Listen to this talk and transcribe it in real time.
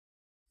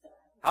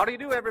How do you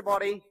do,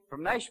 everybody?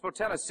 From Nashville,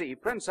 Tennessee,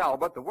 Prince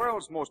Albert, the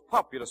world's most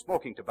popular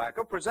smoking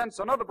tobacco, presents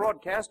another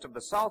broadcast of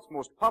the South's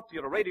most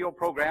popular radio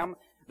program,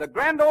 the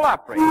Grand Ole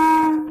Opry.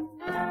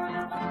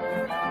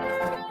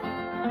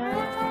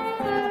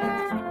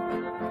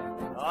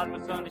 Got my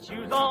Sunday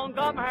shoes on,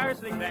 got my hair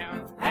slicked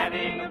down,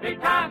 having a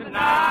big time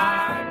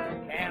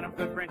tonight. Can of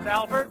good Prince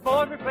Albert,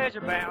 boys are pleasure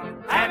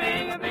bound,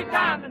 having a big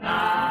time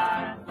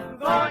tonight.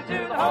 Going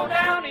to the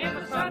hoedown in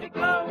my Sunday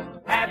clothes,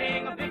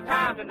 having a big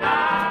time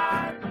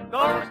tonight.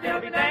 Gonna still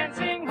be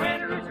dancing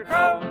when the rooster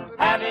crows,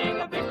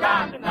 having a big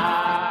time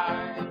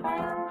tonight.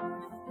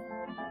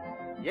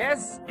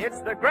 Yes,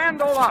 it's the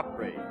Grand Ole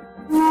Opry.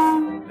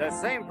 The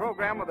same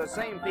program with the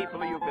same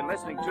people you've been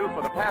listening to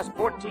for the past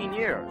 14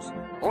 years.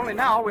 Only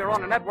now we're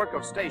on a network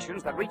of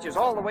stations that reaches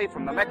all the way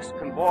from the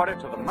Mexican border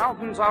to the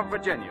mountains of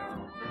Virginia.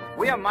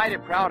 We are mighty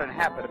proud and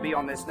happy to be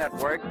on this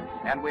network,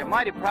 and we're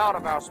mighty proud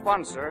of our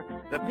sponsor,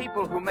 the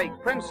people who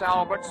make Prince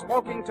Albert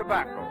smoking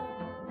tobacco.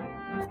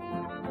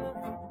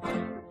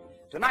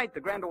 Tonight, the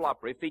Grand Ole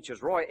Opry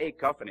features Roy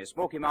Acuff and his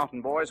Smoky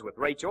Mountain Boys with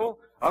Rachel,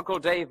 Uncle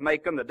Dave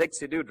Macon, the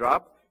Dixie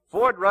Dewdrop,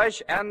 Ford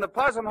Rush, and the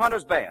Possum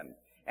Hunters Band.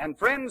 And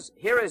friends,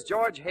 here is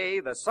George Hay,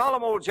 the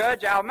solemn old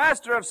judge, our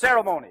master of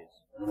ceremonies.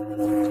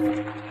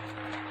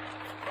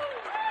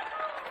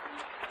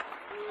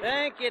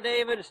 Thank you,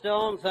 David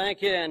Stone.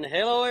 Thank you. And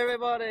hello,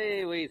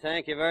 everybody. We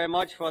thank you very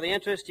much for the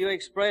interest you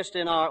expressed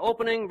in our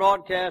opening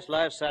broadcast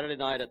last Saturday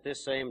night at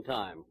this same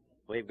time.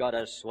 We've got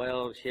a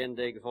swell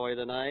shindig for you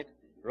tonight.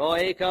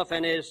 Roy Acuff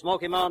and his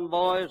Smoky Mountain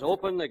Boys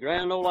open the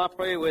Grand Ole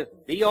Opry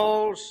with Be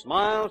All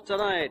Smiles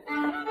Tonight.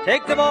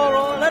 Take the ball,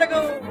 Roy. Let it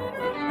go.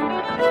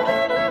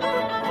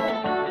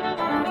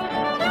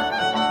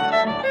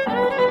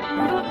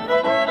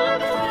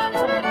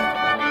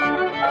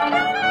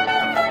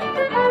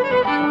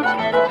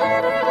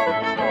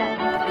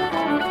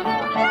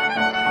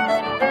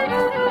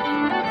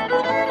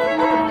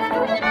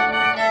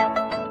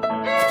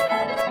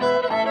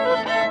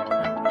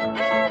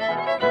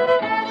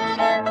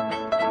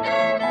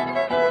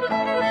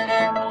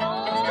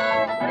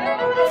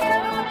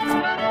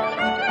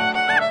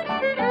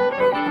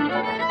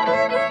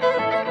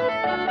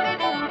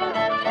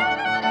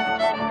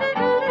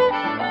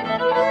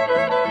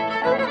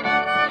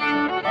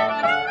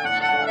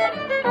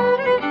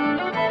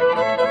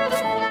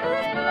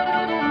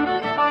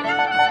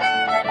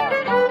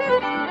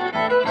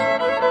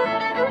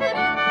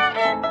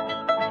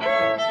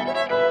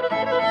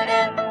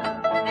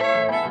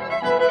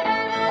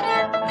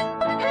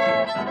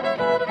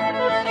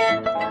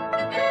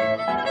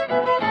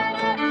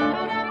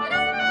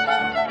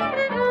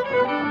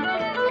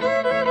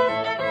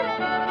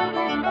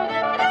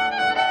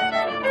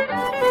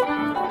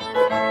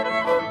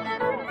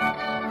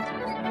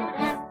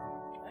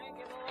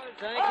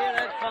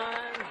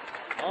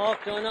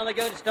 Another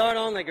good start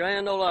on the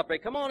Grand Ole Opry.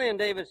 Come on in,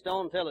 David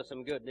Stone. Tell us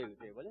some good news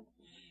here, will you?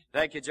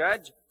 Thank you,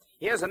 Judge.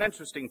 Here's an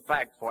interesting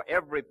fact for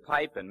every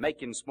pipe and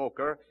making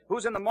smoker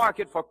who's in the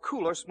market for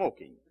cooler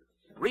smoking.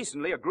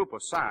 Recently, a group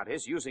of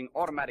scientists using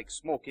automatic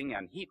smoking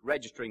and heat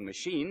registering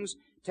machines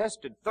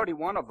tested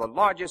 31 of the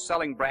largest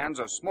selling brands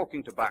of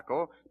smoking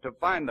tobacco to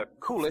find the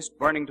coolest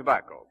burning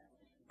tobacco.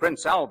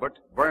 Prince Albert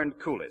burned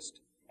coolest.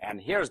 And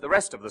here's the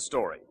rest of the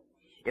story.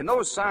 In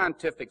those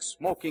scientific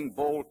smoking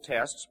bowl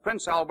tests,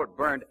 Prince Albert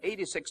burned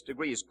 86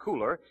 degrees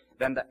cooler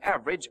than the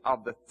average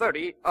of the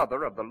 30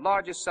 other of the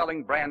largest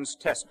selling brands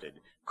tested,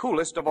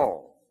 coolest of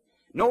all.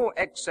 No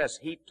excess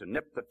heat to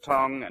nip the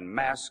tongue and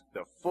mask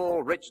the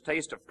full, rich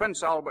taste of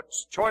Prince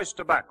Albert's choice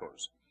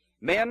tobaccos.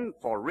 Men,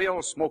 for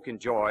real smoking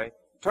joy,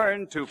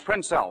 turn to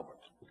Prince Albert.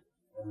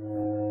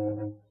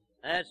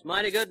 That's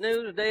mighty good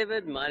news,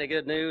 David, mighty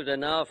good news. And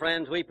now,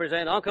 friends, we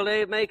present Uncle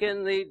Dave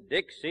Macon, the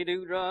Dixie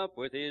Dewdrop,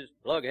 with his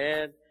plug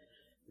head,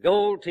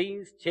 gold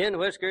teeth, chin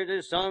whiskers,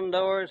 his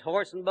sundoors,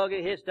 horse and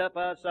buggy hitched up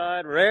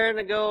outside, raring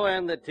to go,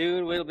 and the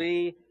tune will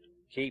be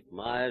Keep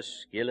My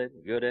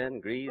Skillet Good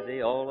and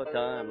Greasy All the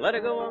Time. Let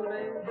it go, Uncle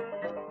Dave.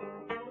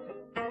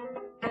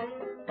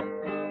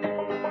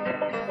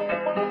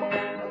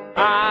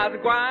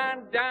 I'd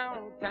gwine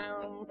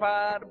downtown,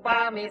 try to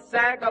buy me a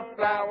sack of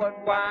flour,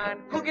 gwine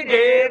cook it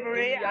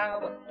every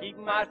hour, keep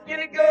my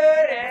skillet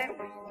good and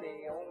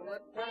greasy all the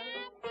time.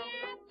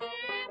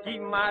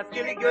 Keep my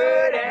skillet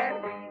good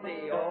and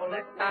greasy all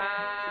the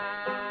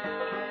time.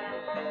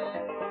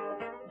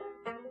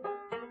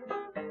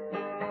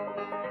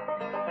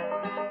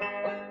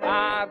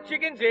 I've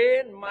chickens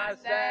in my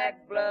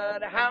sack,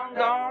 bloodhounds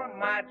on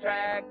my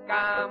track,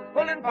 I'm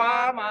pulling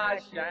for my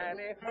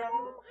shiny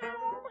home.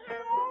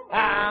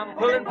 I'm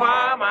pulling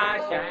for my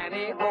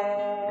shiny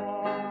home.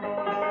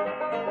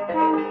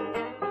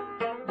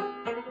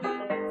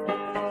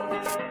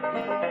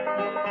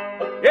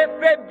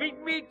 If they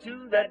beat me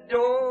to the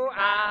door,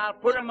 I'll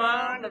put 'em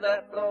under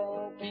the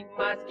floor. Keep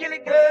my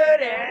skillet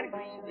good and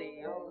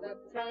greasy all the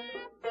time.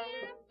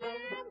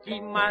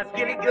 Keep my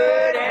skillet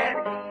good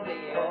and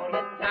greasy all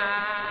the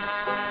time.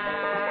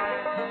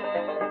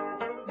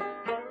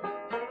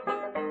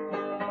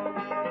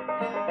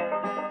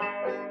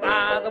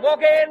 I was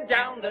walking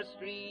down the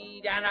street,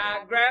 meat, and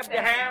I grabbed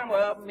a ham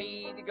of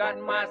meat. Got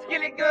my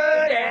skillet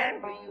good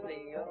and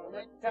greasy all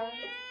the time.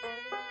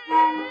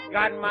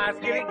 Got my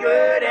skillet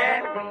good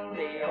and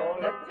greasy all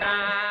the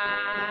time.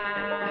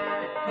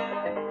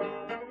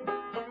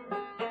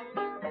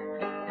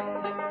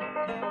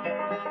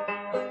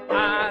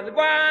 I'm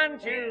going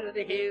to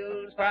the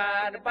hills,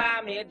 try to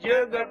buy me a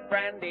jug of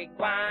brandy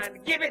wine.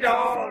 Give it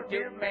all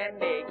to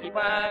Mandy, keep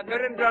her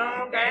good and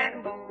drunk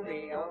and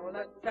boozy all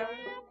the time.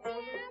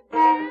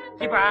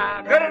 Keep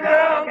her good and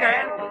drunk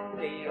and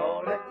boozy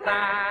all the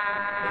time.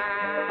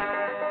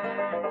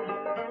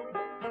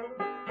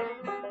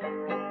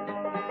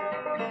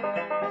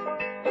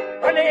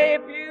 Well,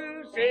 if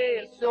you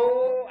say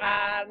so,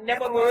 I'll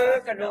never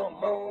work no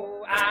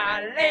more.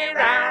 I'll lay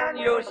round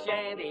your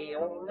shanty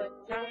all the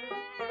time.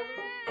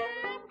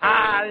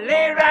 I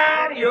lay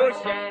round your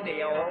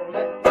shanty all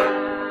the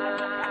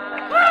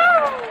time.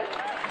 Woo!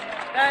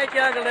 Thank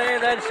you, Uncle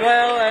Dave. That's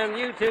swell. And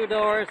you two,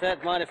 Doris,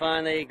 that's mighty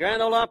fine. The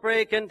Grand Ole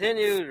Opry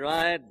continues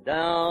right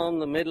down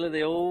the middle of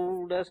the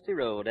old dusty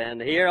road. And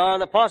here are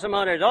the Possum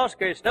Hunters,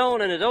 Oscar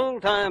Stone and his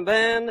old-time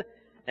band.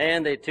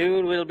 And the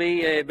tune will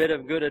be a bit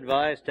of good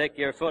advice. Take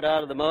your foot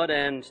out of the mud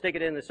and stick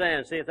it in the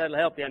sand. See if that'll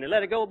help you. And you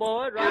let it go,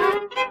 boys.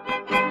 Right?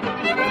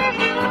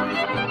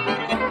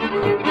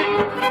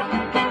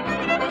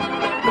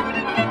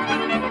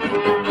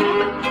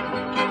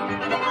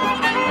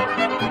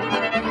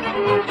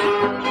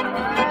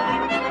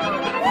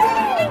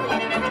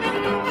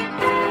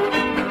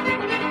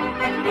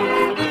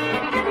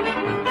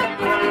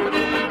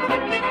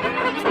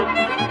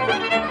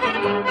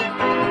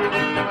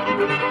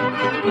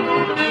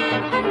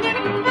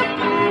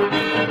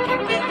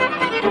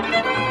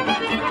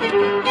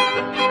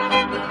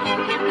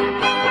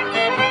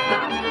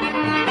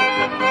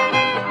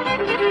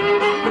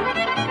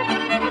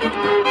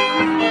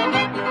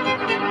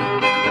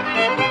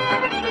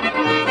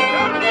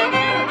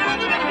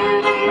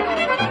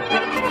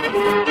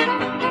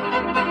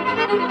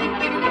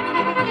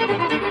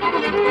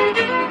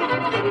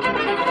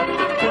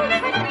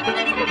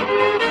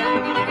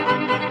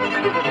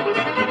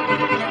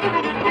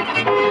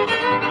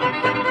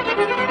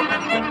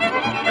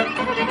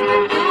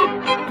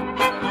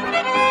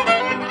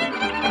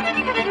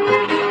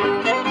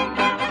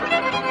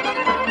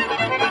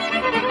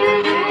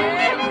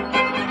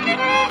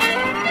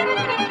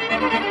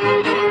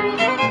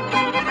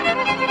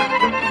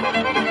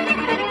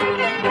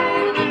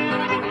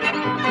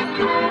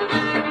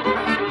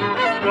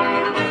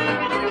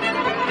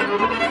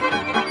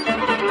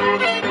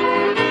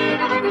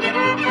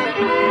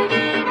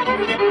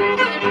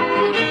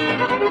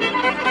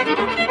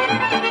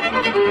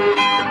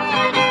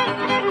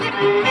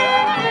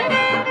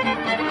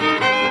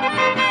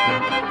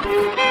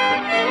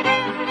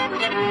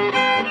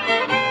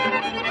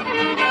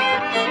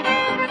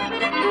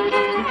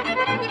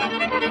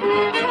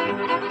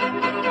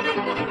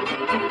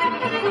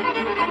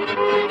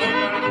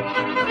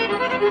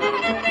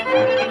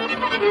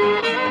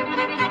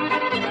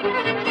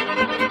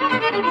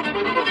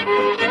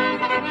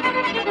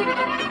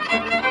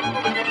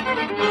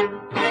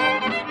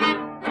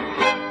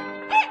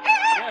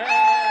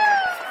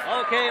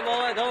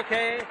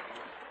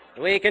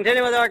 We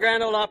continue with our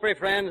Grand Ole Opry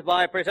friends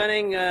by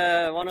presenting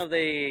one of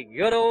the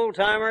good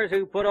old-timers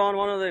who put on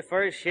one of the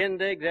first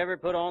shindigs ever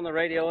put on the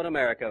radio in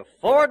America,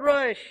 Ford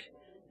Rush.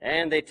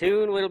 And the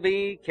tune will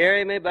be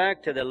Carry Me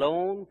Back to the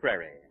Lone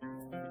Prairie.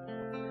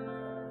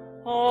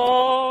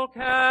 Oh,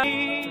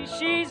 Callie,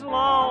 she's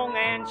long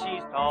and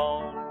she's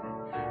tall.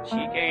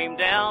 She came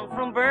down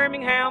from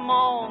Birmingham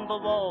on the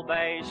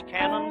Wabash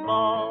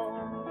Cannonball.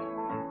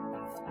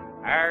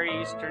 Our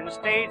eastern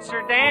states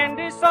are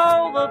dandy,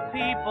 so the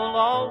people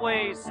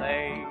always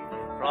say.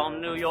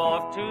 From New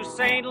York to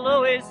St.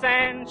 Louis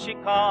and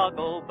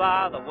Chicago,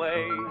 by the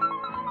way.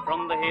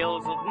 From the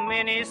hills of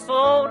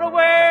Minnesota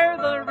where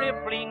the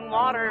rippling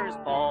waters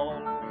fall,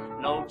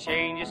 no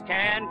changes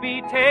can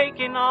be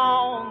taken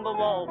on the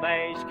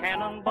Wabash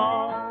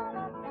Cannonball.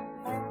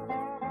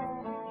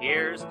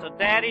 Here's to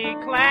Daddy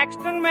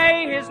Claxton,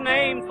 may his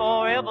name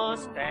forever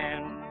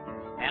stand,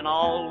 and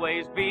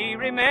always be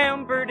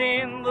remembered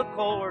in the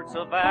courts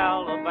of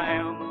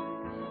Alabama.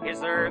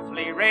 His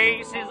earthly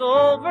race is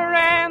over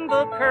and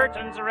the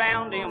curtains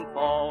around him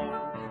fall.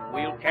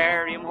 We'll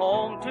carry him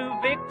home to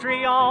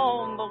victory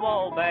on the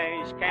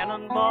Wabash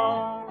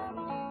Cannonball.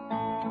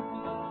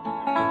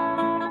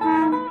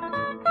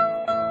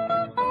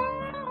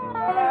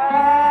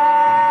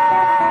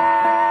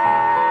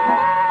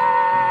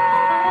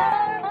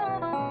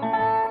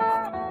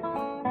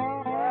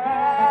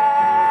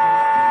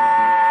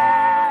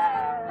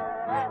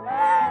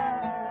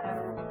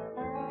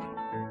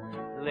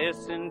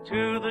 Listen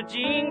to the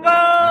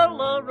jingle,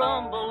 the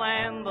rumble,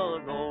 and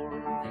the roar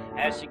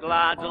as she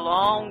glides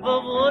along the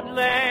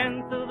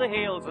woodland through the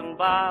hills and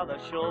by the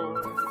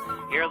shore.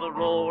 Hear the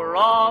roar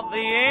of the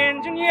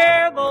engine,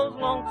 yeah, those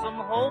lonesome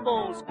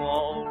hobos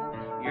squall.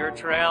 You're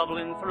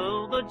traveling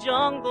through the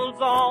jungles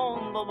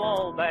on the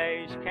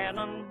Wabash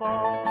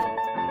Cannonball.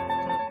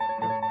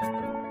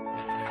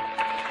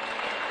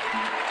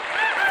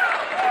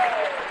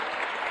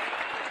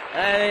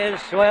 That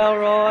is swell,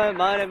 Roy.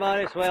 Mighty,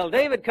 mighty swell.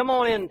 David, come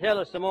on in and tell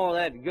us some more of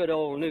that good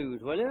old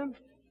news, will you?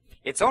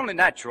 It's only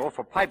natural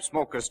for pipe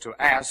smokers to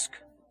ask,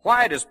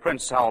 why does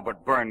Prince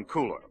Albert burn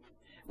cooler?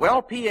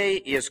 Well, PA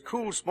is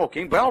cool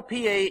smoking. Well,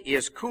 PA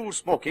is cool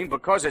smoking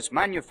because it's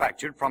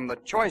manufactured from the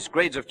choice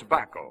grades of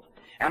tobacco.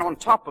 And on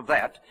top of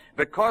that,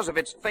 because of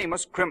its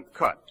famous crimp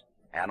cut.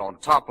 And on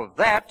top of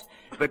that,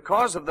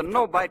 because of the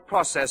no-bite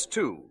process,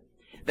 too.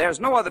 There's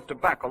no other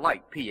tobacco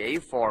like PA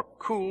for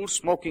cool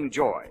smoking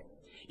joy.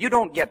 You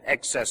don't get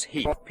excess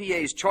heat of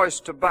PA's choice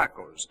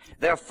tobaccos,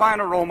 their fine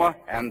aroma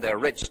and their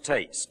rich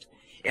taste.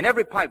 In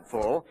every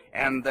pipeful,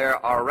 and there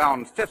are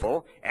around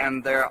 50,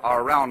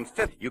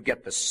 you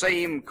get the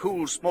same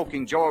cool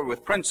smoking joy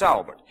with Prince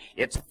Albert.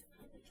 It's...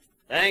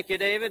 Thank you,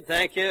 David.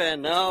 Thank you.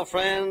 And now,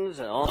 friends,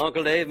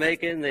 Uncle Dave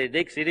Macon, the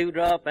Dixie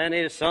Dewdrop, and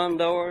his son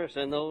Doris,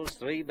 and those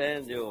three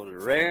banjos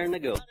raring to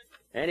go.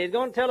 And he's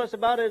going to tell us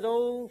about his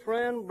old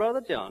friend,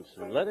 Brother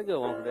Johnson. Let it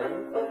go, Uncle Dave.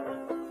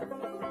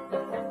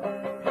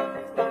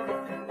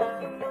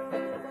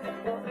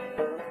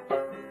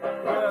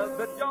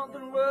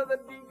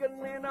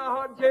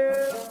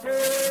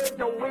 Church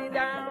way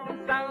down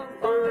south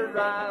where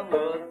I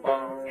was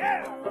born.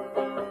 Yeah.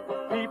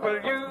 People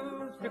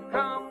used to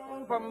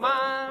come for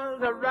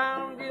miles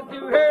around just to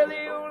hear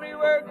the only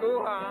word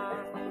go on.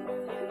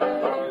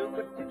 You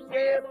were too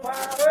scared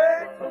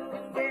forward,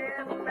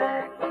 stand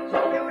back.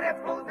 So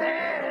beautiful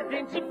there,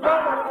 then she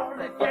brought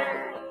the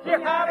jack. She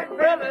hollered,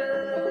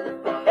 brothers,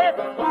 if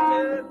you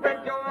just spread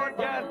your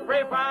just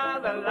pray for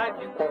the light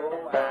you go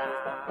out.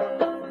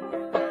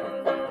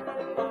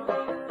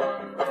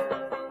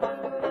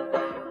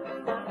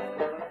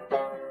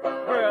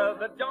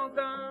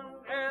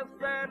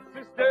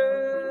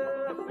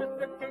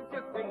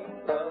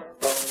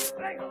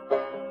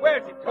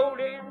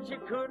 She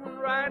couldn't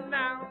ride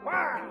now.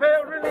 Why?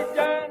 Felt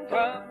religion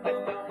coming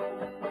on.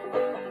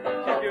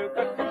 She took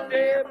a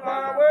two-step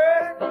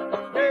forward,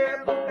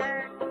 step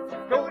back. She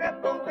throwed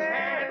up both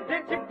hands,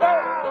 then she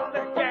balled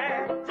the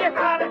jack. She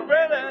hollered,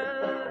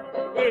 brother,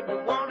 if you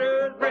want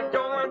to spread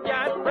joy,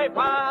 just pray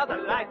for the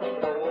light to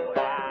go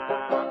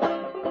out.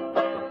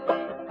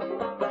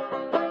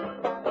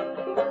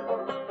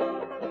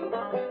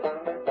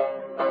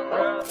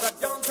 Brother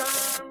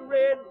Johnson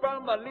read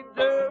from a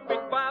little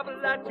big Bible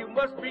that you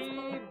must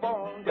be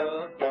born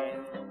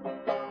again.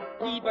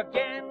 He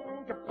began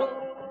to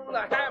pull the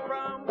hair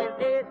from his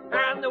head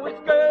and the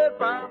whiskers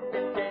from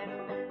his chin.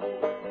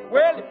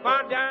 Well, he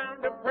found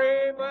down to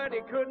pray, but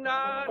he could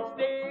not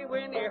stay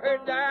when he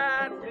heard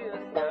that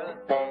sister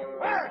say,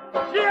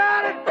 she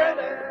hollered,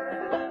 brother,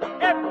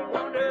 if you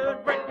want to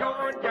break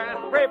your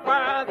just pray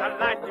for the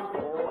light to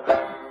go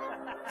out.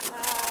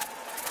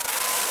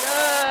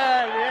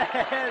 Good,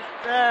 yes,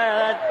 sir,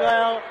 that's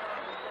swell.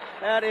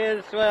 That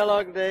is swell,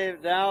 Uncle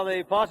Dave. Now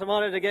the Possum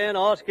Hunters again,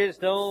 Oscar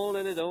Stone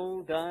and his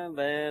old-time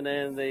band,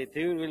 and the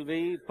tune will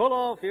be Pull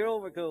Off Your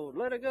Overcoat.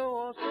 Let it go,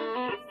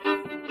 Oscar.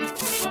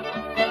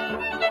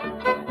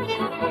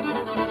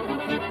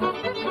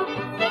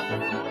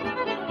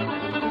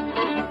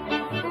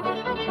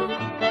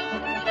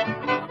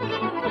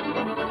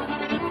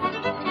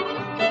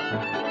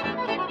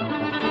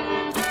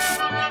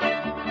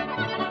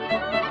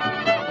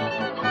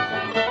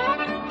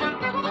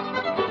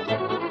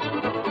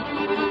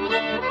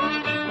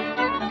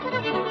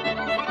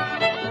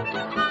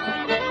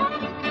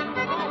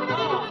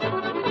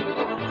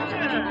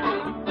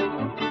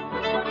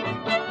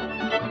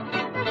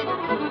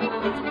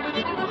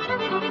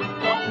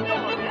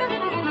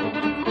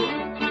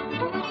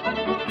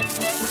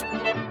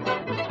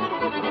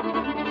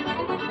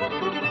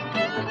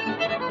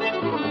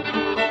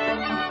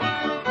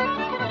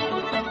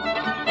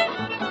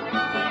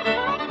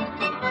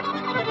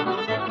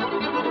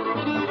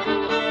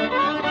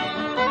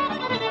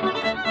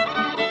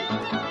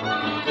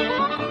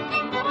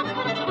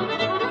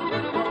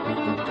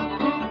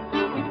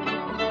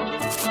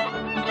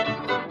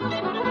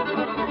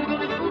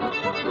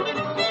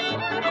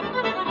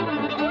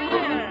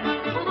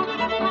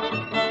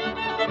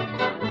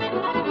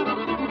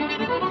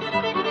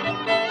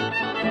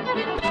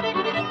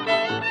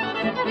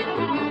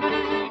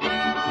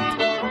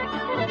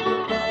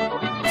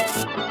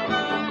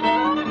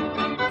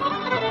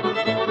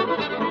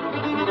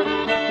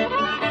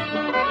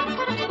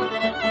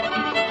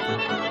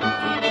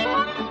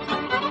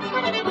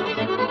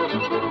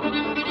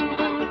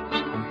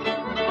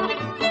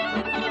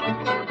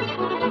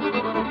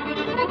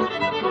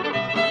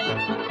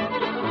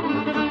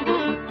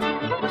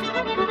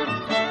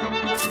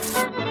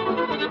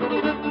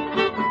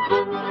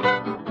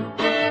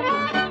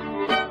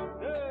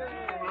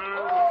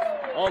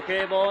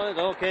 Okay, boys,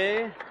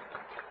 okay.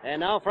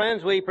 And now,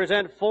 friends, we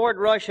present Ford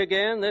Rush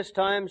again, this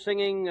time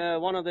singing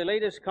one of the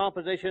latest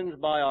compositions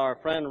by our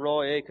friend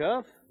Roy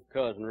Acuff,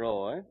 Cousin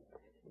Roy.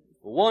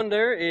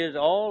 Wonder is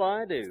all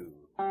I do.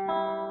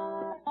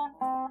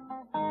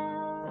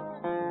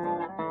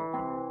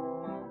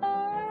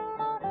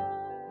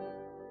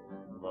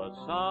 The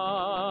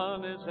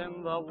sun is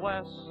in the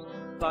west,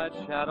 light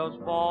shadows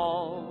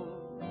fall.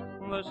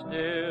 the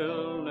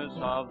stillness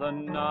of the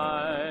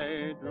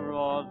night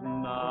draws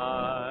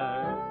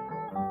nigh.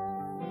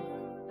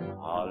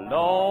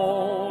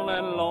 Alone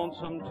and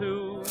lonesome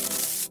too,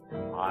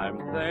 I'm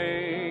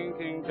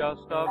thinking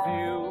just of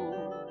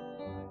you,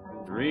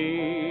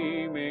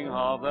 dreaming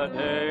of the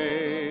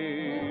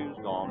days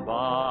gone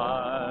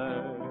by.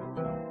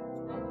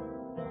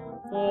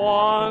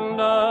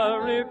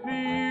 Wonder if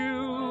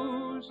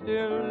you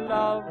still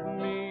love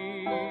me.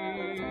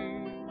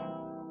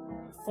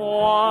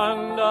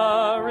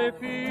 Wonder if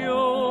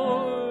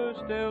you're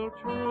still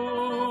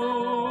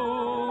true.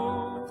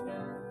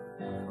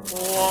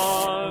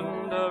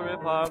 Wonder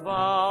if our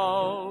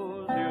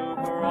vows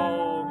you've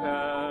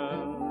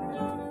broken.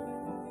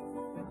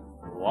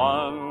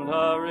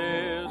 Wonder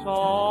is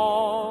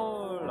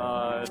all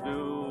I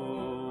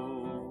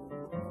do.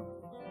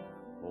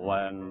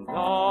 When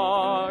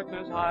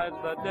darkness hides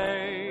the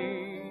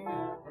day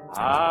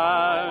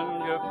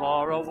and you're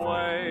far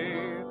away,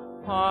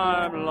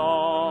 I'm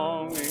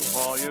longing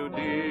for you,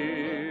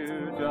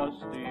 dear,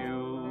 just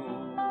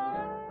you.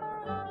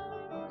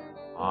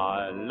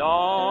 I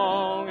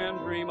long and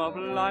dream of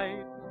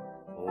light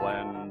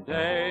when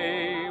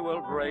day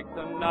will break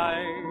the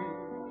night,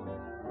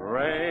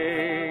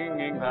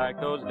 bringing back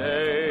those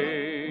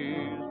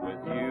days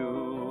with you.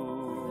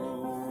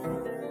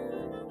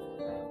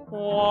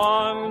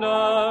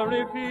 Wonder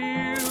if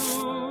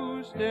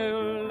you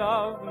still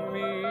love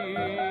me.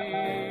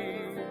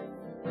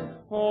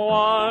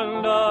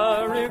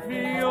 Wonder if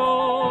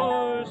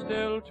you're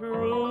still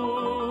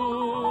true.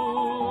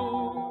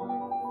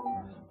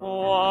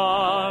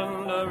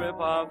 Wonder if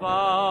our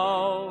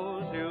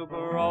vows you've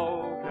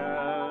broken.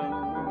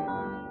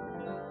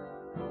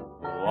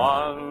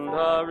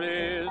 Wonder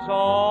is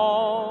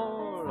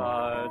all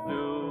I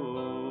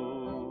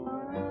do.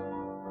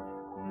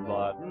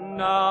 But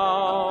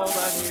now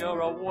that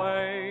you're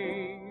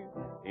away,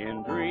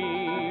 in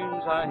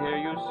dreams I hear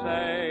you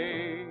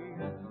say,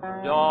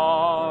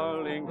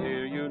 darling,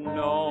 dear, you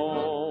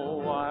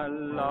know I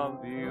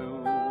love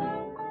you.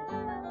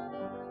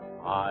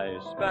 I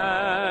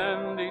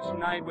spend each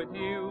night with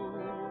you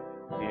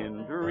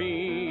in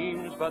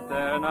dreams, but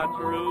they're not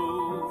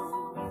true.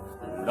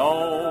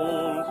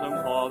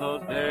 Lonesome for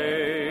those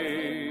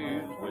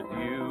days with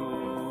you.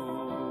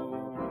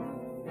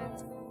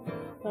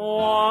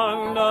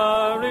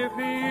 Wonder if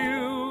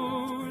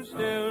you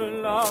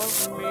still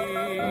love me.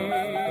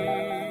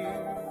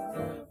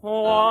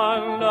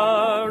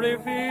 Wonder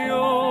if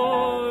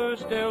you're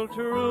still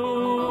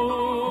true.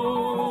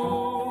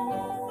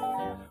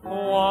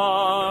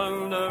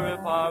 Wonder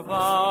if our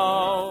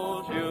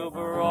vows you've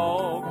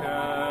broken.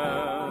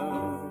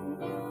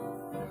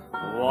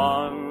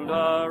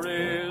 Wonder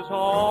is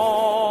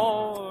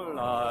all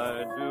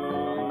I do.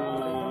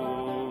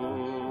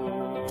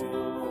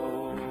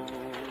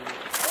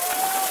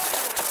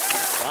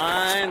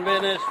 Fine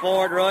business,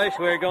 Ford Rush.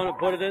 We're going to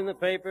put it in the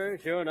paper,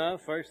 sure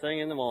enough, first thing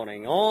in the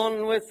morning.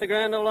 On with the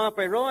Grand Ole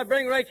Opry. Roy,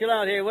 bring Rachel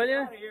out here, will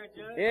you?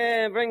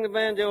 Yeah, bring the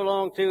banjo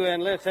along, too,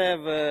 and let's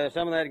have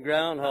some of that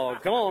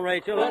groundhog. Come on,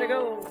 Rachel, let it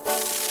go.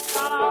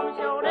 Got on my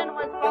shoulder and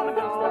whistle from a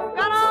dog.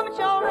 Got on my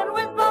shoulder and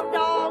whistle from a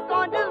dog.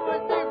 Going to the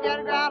woods to get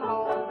a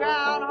groundhog,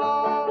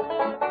 groundhog.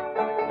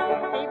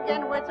 He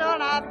began to whistle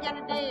and I began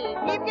to dig.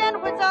 He began to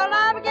whistle and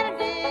I began to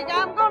dig.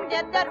 I'm going to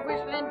get that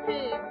whistling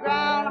pig,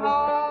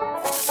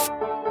 groundhog.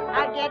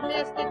 I get me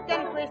a stick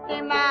and twist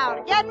him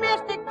out. Get me a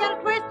stick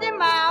and twist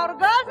him out.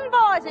 Girls and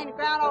boys in the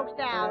groundhog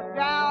style,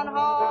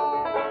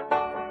 groundhog.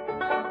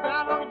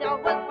 Groundhog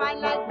dog was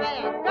fighting like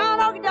bears.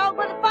 Groundhog dog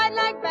was fighting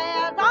like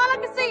bears. All I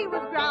could see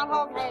was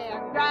groundhog hair,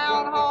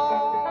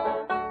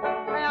 groundhog.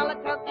 Well, I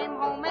took him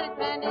home and I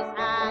tanned his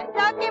hide.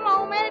 Took him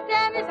home and I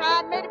tanned his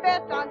hide. Made the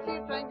best on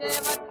shoestring they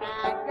ever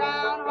tied,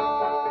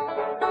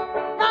 groundhog.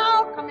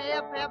 Now come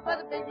here, Pep, with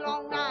a big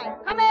long knife.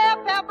 Come here,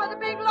 Pep, with a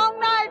big long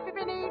knife. You've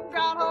been eating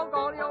groundhog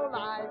all your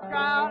life,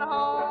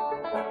 groundhog.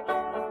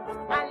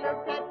 I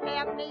looked at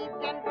Pep and he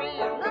began to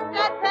grin. Looked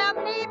at Pep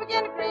and he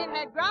began to grin.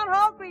 Had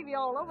groundhog gravy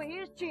all over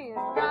his chin,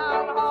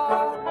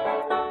 groundhog.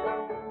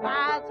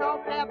 I saw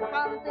Pep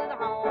coming through the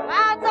hall.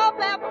 I saw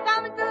Pep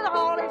coming through the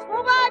hall. He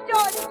swore by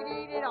George he could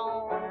eat it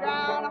all,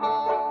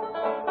 groundhog.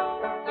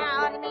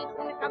 Now the meat's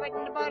in the cupboard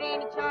and the butter in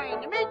the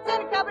churn. The meat's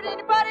in the cupboard and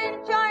the butter in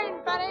the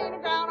churn. Butter in the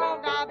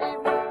groundhog, I'll be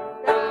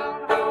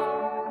groundhog.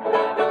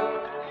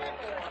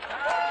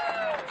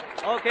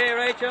 Okay,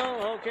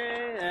 Rachel,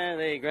 okay. And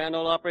the Grand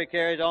Ole Opry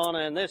carries on,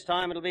 and this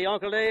time it'll be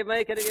Uncle Dave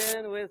Macon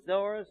again with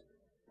Doris.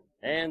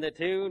 And the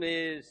tune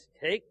is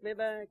Take Me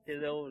Back to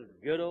Those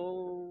Good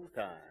Old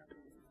Times.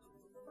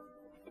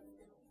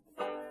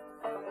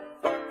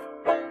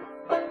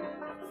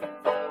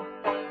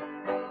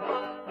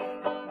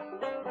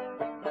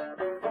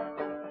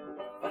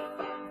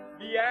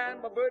 Yeah,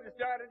 my buddy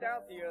started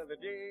out the other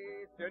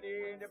day,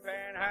 studying to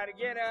plan how to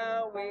get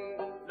away.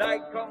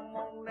 Light come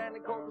on and the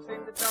corpus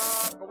in the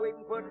dark,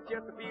 waiting for the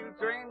Chesterfield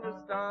train to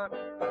start.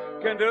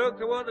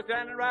 Conductor was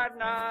standing right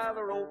nigh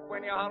the rope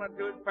when he hollered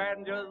to his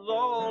passengers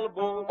all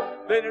aboard.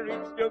 Then he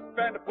reached up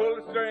and pulled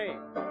the string.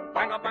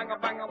 Bang-a, bang-a,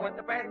 bang-a went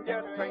the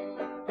passenger train.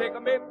 Take a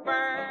me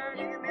back.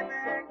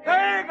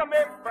 Take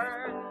me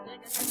back.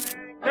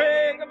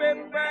 Take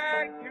me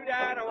back to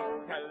that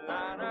old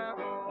Carolina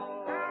home.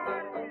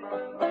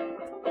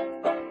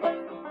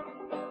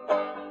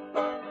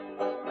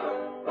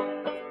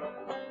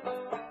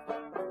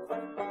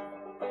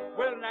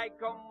 Well, night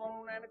come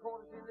on and the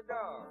quarters in the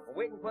dark,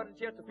 waiting for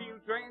just a few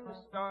trains to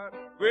start.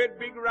 Great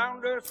big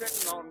rounder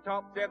sitting on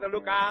top, said,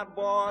 look out,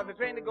 boy, the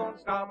train is gonna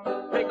stop.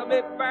 Take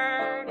me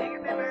back.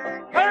 Take me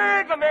back.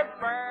 Take me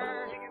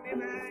back.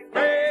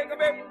 Take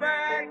me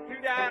back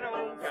to that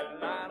old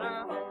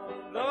Carolina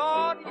home.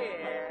 Lord,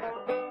 yeah.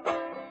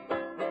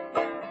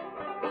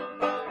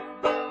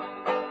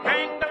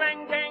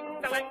 Ting-a-ling,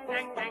 ting-a-ling,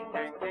 ting-ting,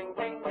 ting-ting,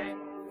 ting-ting.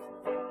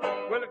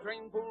 Well, the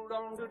train pulled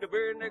on to the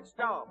very next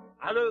stop.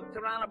 I looked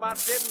around about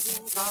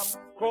 17 cops.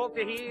 Cross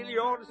the hill, you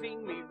ought to see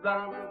me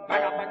run.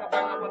 Bang up, bang up,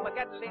 bang up with my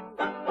Gatling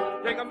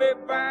gun. Take me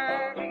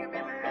back. Take me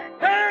back.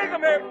 Take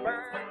me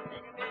back.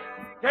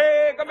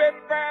 Take me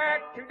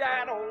back to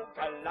that old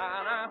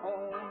Carolina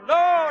home.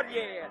 Lord,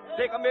 yeah.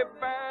 Take me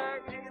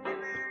back. Take me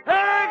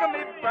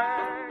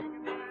back.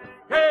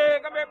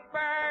 Take me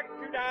back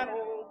to that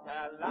old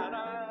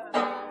Carolina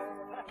home.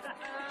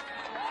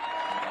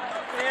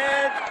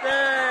 Yes,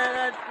 sir.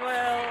 That's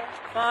well.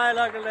 Fine,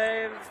 Uncle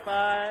Dave.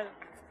 Fine.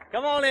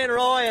 Come on in,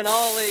 Roy, and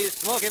all these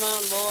Smoky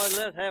Mountain boys.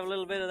 Let's have a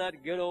little bit of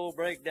that good old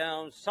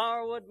breakdown.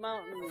 Sourwood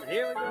Mountain.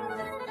 Here we go.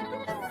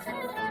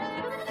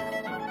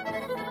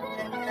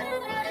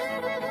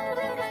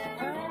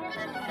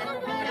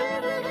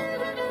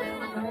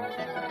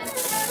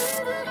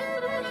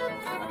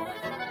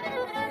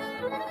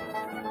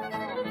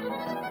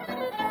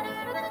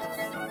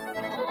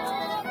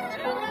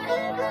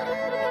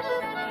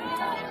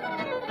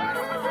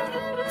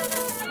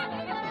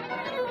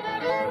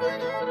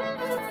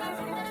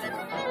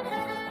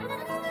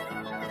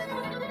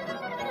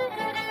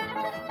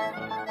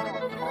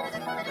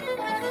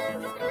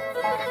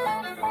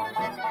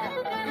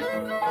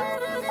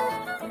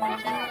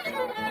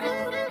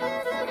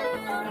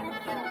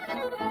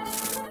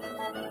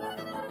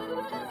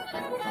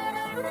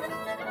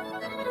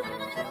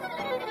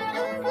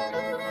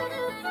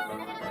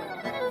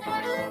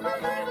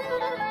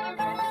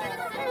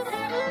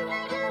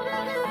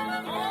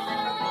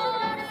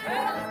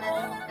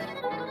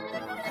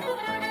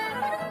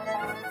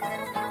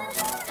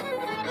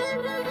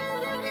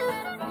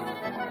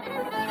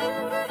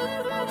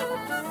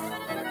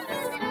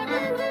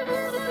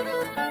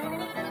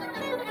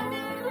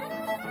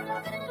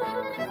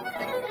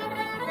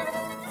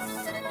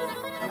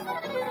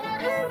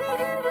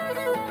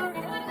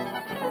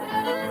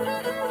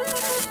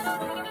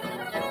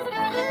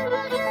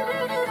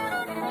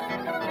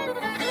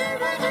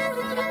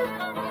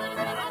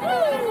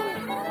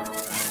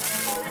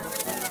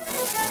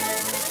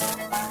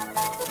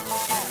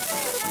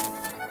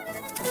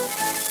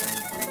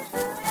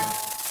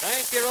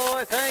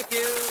 Thank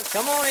you.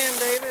 Come on in,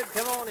 David.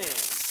 Come on in.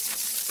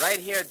 Right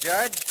here,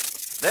 Judge.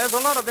 There's a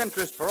lot of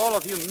interest for all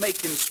of you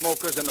Macon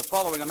smokers in the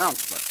following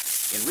announcement.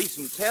 In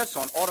recent tests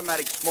on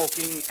automatic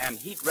smoking and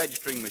heat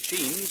registering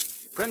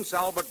machines, Prince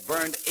Albert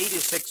burned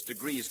 86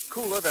 degrees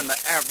cooler than the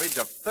average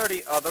of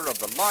 30 other of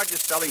the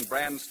largest selling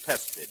brands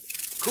tested.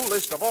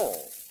 Coolest of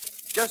all.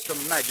 Just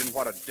imagine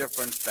what a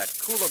difference that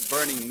cooler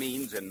burning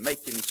means in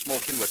Macon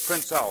smoking with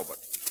Prince Albert.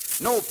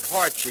 No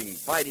parching,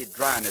 bitey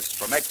dryness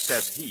from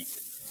excess heat.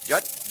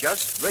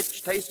 Just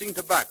rich-tasting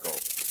tobacco.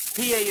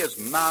 PA is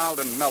mild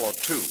and mellow,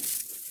 too.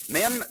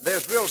 Men,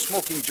 there's real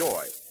smoking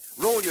joy.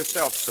 Roll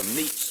yourself some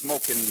neat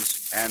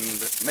smokings and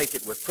make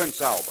it with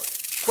Prince Albert.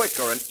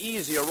 Quicker and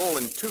easier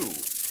rolling, too,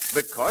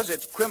 because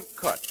it's crimp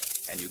cut,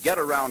 and you get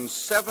around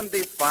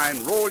 70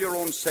 fine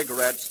roll-your-own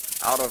cigarettes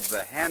out of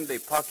the handy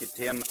pocket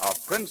tin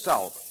of Prince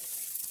Albert.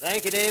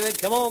 Thank you, David.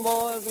 Come on,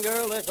 boys and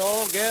girls. Let's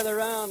all gather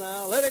around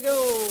now. Let it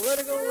go. Let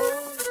it go,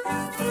 boys.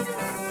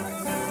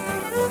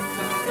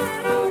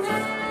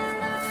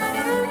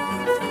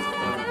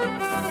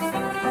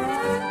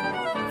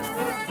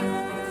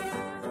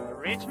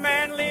 Rich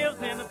man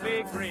lives in a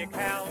big brick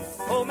house,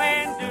 poor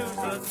man does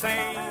the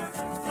same.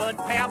 But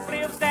Pap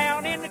lives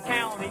down in the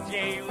county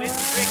jail, it's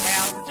a brick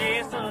house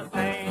just the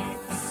same.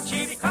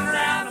 She be coming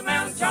around the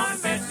mountain, John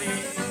and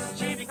Bessie,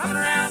 she be coming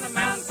around the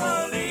mountain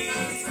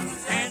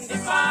police. And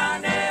if I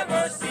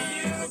never see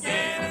you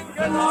again,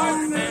 good Lord,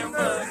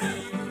 remember me.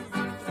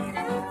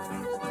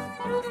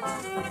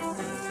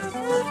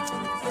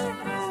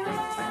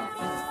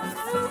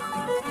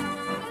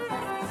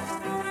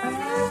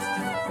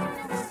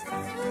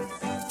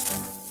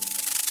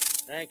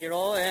 Thank you,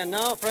 Roy. And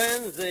now,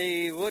 friends,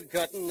 the wood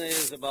cutting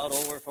is about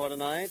over for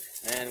tonight,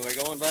 and we're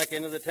going back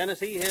into the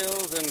Tennessee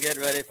hills and get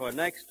ready for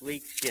next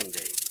week's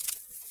shindig.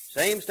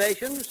 Same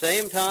station,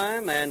 same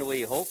time, and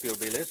we hope you'll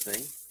be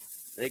listening.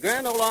 The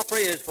Grand Ole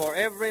Opry is for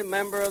every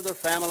member of the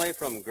family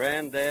from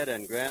Granddad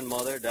and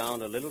Grandmother down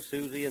to little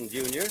Susie and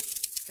Junior,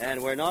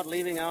 and we're not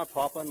leaving out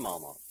Papa and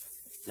Mama.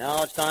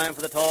 Now it's time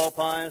for the tall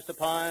pines to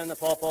pine, the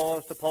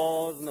pawpaws to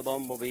pause, and the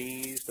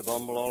bumblebees to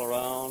bumble all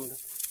around.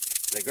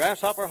 The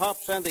grasshopper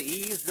hops and the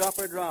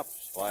eavesdropper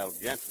drops, while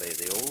gently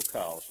the old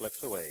cow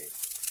slips away.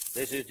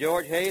 This is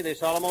George Hay, the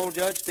solemn old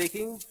judge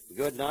speaking.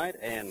 Good night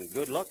and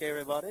good luck,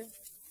 everybody.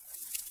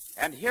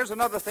 And here's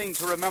another thing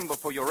to remember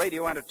for your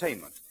radio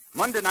entertainment.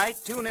 Monday night,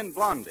 tune in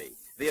Blondie,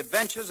 the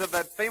adventures of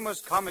that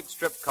famous comic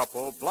strip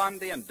couple,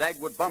 Blondie and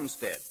Dagwood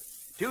Bumstead.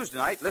 Tuesday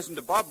night, listen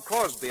to Bob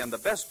Crosby and the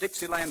best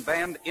Dixieland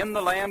band in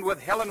the land with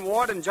Helen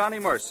Ward and Johnny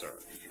Mercer.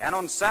 And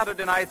on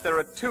Saturday night, there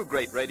are two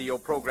great radio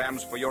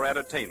programs for your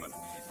entertainment,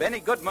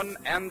 Benny Goodman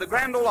and the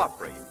Grand Ole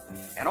Opry.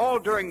 And all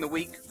during the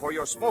week, for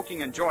your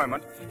smoking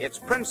enjoyment, it's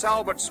Prince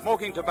Albert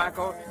Smoking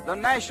Tobacco, the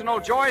National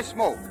Joy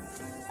Smoke.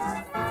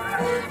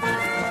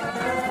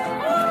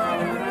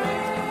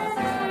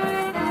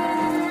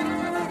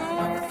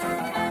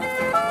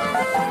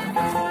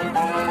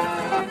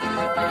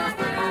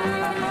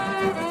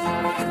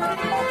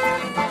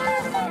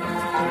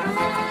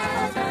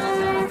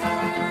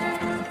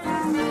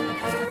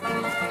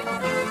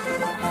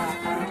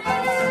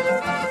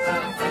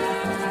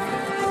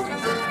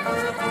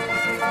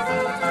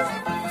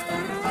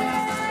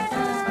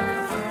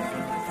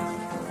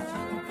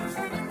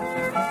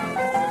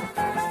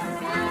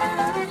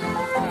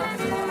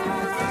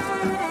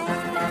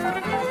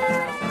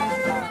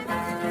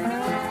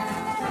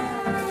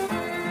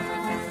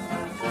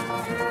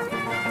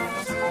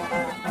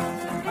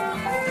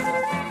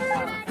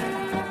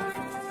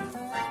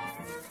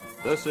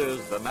 This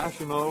is the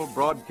National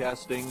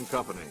Broadcasting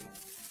Company.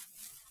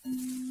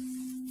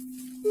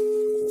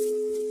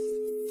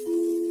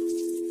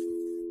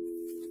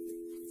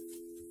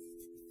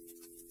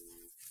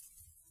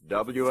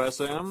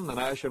 WSM, the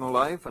National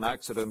Life and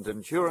Accident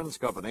Insurance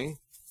Company,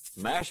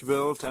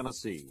 Nashville,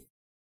 Tennessee.